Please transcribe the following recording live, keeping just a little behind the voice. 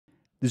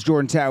This is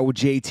Jordan Tower with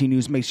JT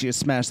News. Make sure you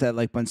smash that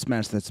like button,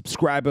 smash that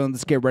subscribe button.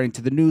 Let's get right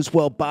into the news.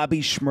 Well, Bobby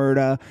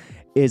Shmurda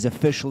is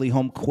officially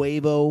home.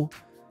 Quavo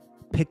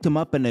picked him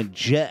up in a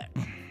jet.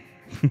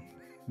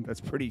 That's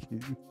pretty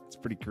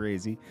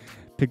crazy.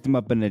 Picked him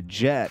up in a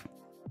jet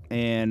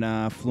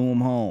and flew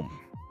him home.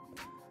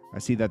 I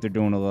see that they're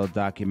doing a little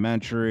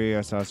documentary.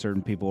 I saw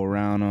certain people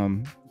around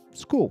him.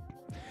 It's cool.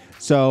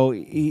 So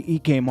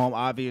he came home.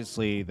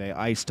 Obviously, they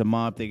iced him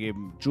up. They gave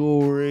him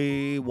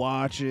jewelry,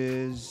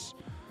 watches.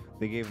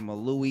 They gave him a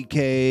Louis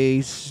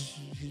case.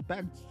 He's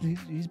back.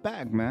 He's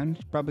back, man.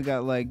 He's probably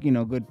got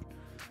good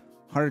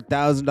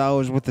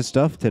 $100,000 worth of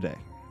stuff today.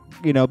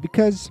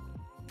 Because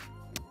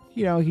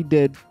he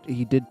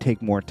did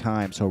take more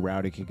time so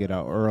Rowdy could get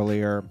out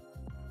earlier.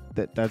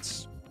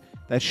 That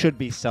should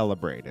be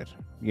celebrated.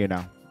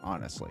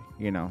 Honestly.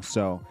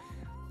 So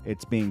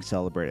it's being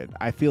celebrated.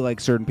 I feel like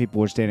certain people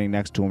were standing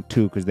next to him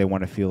too because they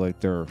want to feel like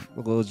they're.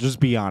 Well, let's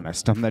just be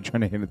honest. I'm not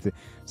trying to hint at.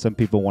 Some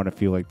people want to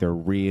feel like they're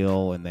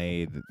real and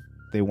they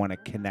want to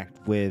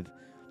connect with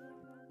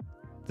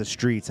the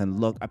streets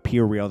and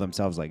appear real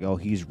themselves. Like, oh,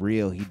 he's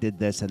real. He did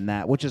this and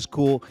that, which is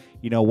cool.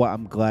 You know what?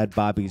 I'm glad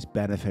Bobby's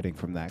benefiting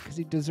from that because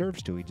he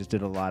deserves to. He just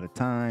did a lot of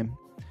time,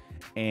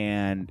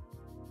 and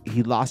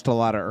he lost a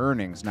lot of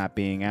earnings not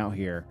being out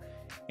here.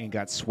 And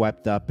got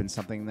swept up in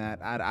something that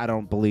I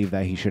don't believe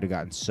that he should have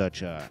gotten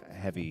such a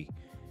heavy,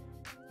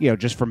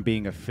 just from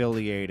being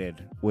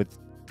affiliated with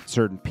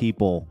certain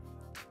people,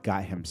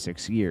 got him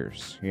 6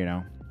 years,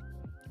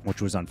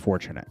 which was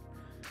unfortunate.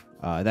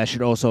 That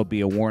should also be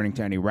a warning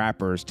to any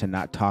rappers to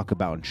not talk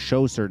about and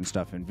show certain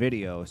stuff in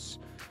videos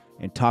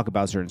and talk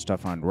about certain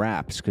stuff on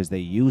raps because they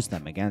use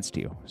them against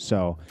you.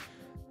 So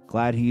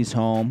glad he's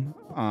home.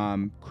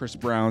 Chris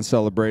Brown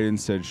celebrated and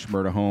said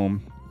Shmurda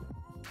home.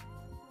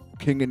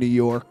 King of New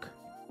York.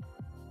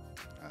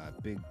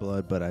 Big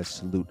blood, but I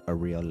salute a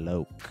real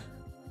loke.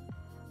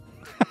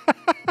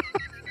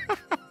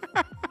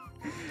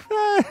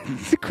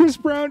 Chris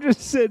Brown just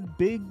said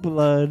big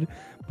blood,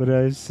 but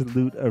I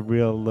salute a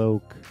real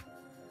loke.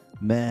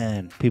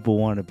 Man, people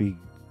want to be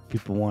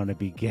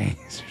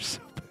gangs or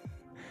something.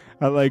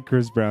 I like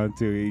Chris Brown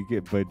too.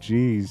 But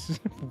geez,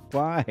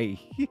 why?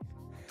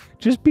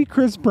 Just be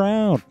Chris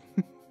Brown.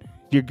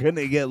 You're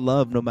gonna get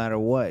love no matter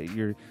what.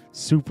 You're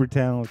super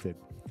talented.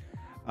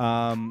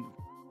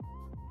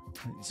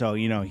 So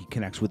he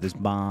connects with his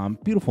mom.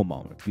 Beautiful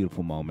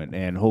moment,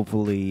 and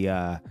hopefully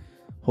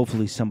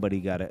somebody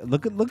got it.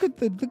 Look at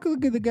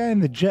the guy in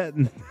the jet,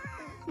 and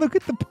look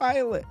at the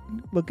pilot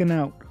looking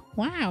out.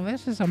 Wow,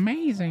 this is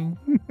amazing.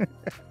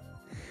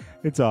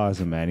 It's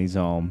awesome, man. He's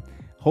home.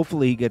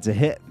 Hopefully he gets a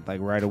hit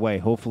right away.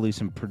 Hopefully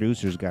some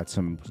producers got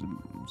some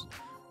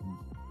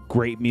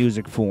great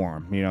music for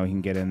him. He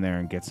can get in there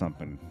and get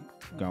something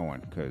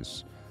going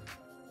because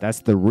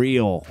that's the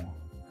real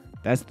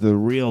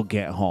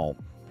get home,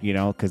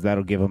 because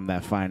that'll give him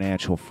that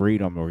financial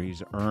freedom where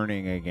he's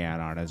earning again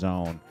on his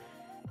own,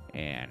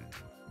 and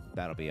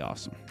that'll be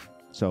awesome.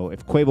 So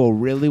if Quavo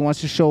really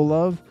wants to show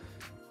love,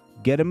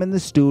 get him in the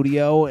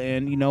studio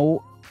and,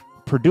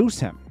 produce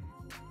him.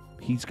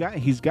 He's got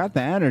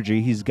the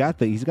energy. He's got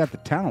the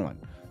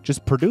talent.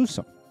 Just produce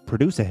him.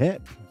 Produce a hit.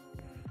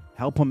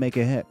 Help him make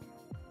a hit.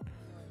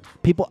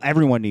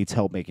 Everyone needs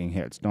help making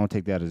hits. Don't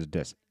take that as a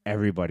diss.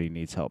 Everybody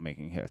needs help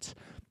making hits.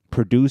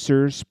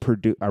 Producers,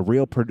 a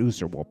real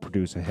producer will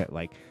produce a hit.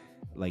 Like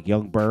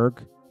Young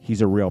Berg,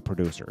 he's a real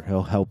producer.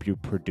 He'll help you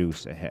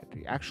produce a hit.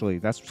 Actually,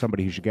 that's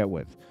somebody you should get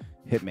with.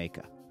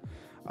 Hitmaker.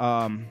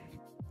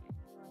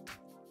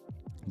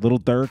 Lil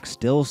Durk,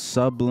 still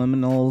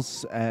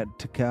subliminals at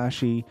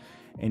Tekashi.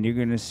 And you're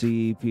going to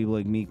see people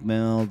like Meek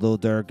Mill, Lil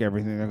Durk,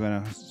 everything. They're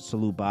going to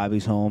salute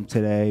Bobby's home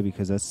today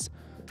because that's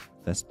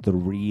the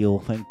real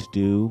thing to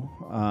do.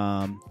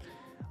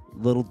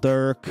 Lil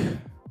Durk...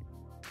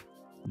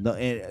 No,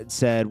 it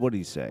said, what did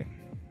he say?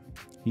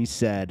 He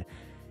said,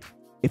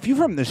 if you're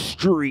from the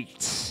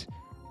streets,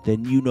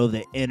 then you know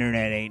the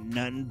internet ain't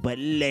nothing but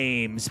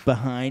lames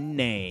behind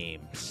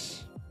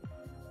names.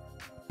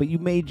 But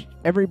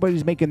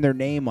everybody's making their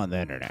name on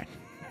the internet.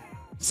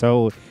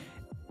 So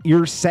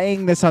you're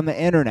saying this on the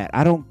internet.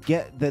 I don't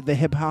get that the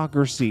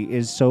hypocrisy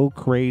is so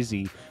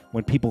crazy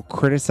when people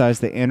criticize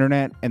the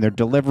internet and they're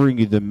delivering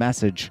you the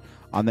message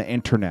on the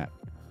internet.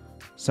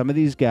 Some of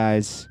these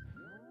guys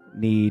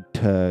need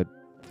to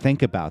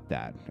think about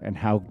that and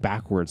how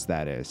backwards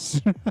that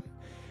is.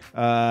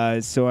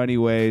 So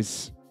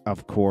anyways,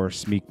 of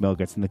course, Meek Mill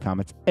gets in the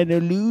comments, an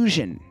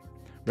illusion.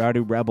 Rowdy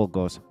Rebel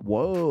goes,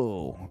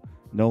 whoa,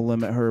 no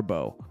limit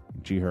Herbo,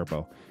 G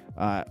Herbo.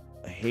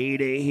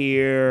 Hate it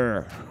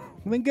here.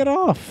 Then get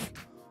off.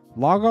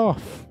 Log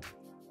off.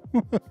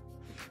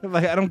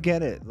 I don't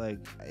get it. Hate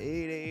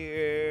it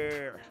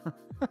here.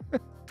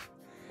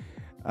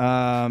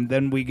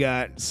 Then we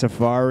got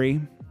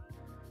Safaree.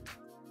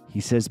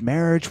 He says,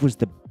 marriage was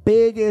the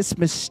biggest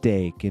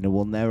mistake and it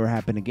will never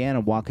happen again.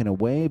 I'm walking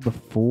away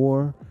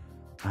before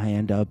I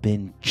end up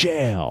in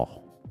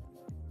jail.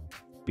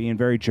 Being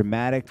very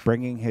dramatic,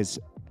 bringing his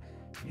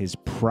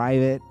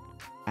private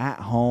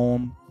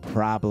at-home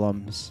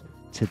problems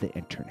to the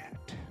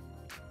internet.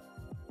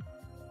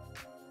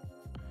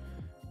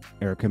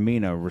 Erica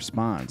Mena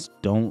responds,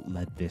 "Don't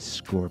let this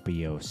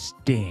Scorpio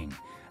sting.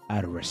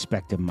 Out of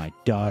respect of my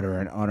daughter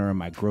and honor of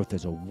my growth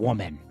as a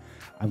woman,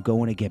 I'm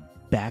going to get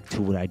back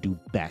to what I do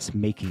best,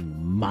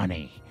 making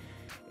money,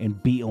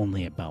 and be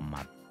only about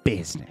my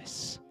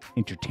business.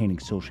 Entertaining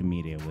social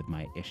media with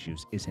my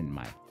issues isn't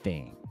my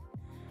thing.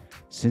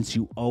 Since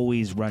you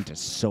always run to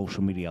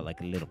social media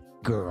like a little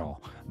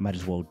girl, might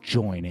as well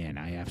join in.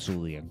 I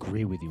absolutely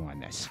agree with you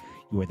on this.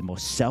 You are the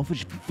most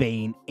selfish,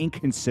 vain,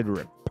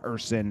 inconsiderate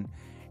person,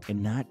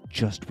 and not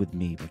just with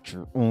me, but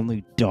your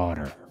only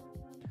daughter."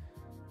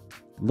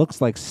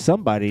 Looks like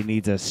somebody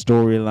needs a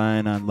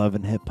storyline on Love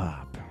and Hip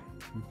Hop.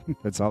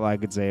 That's all I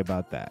could say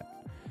about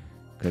that,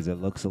 because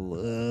it looks a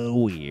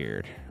little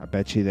weird. I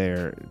bet you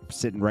they're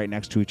sitting right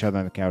next to each other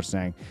on the couch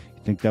saying,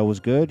 "You think that was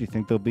good? You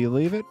think they'll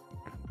believe it?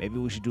 Maybe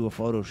we should do a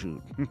photo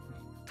shoot." This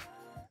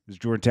is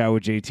Jordan Tower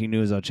with JT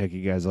News. I'll check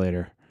you guys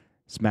later.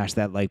 Smash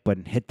that like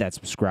button. Hit that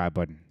subscribe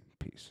button.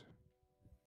 Peace.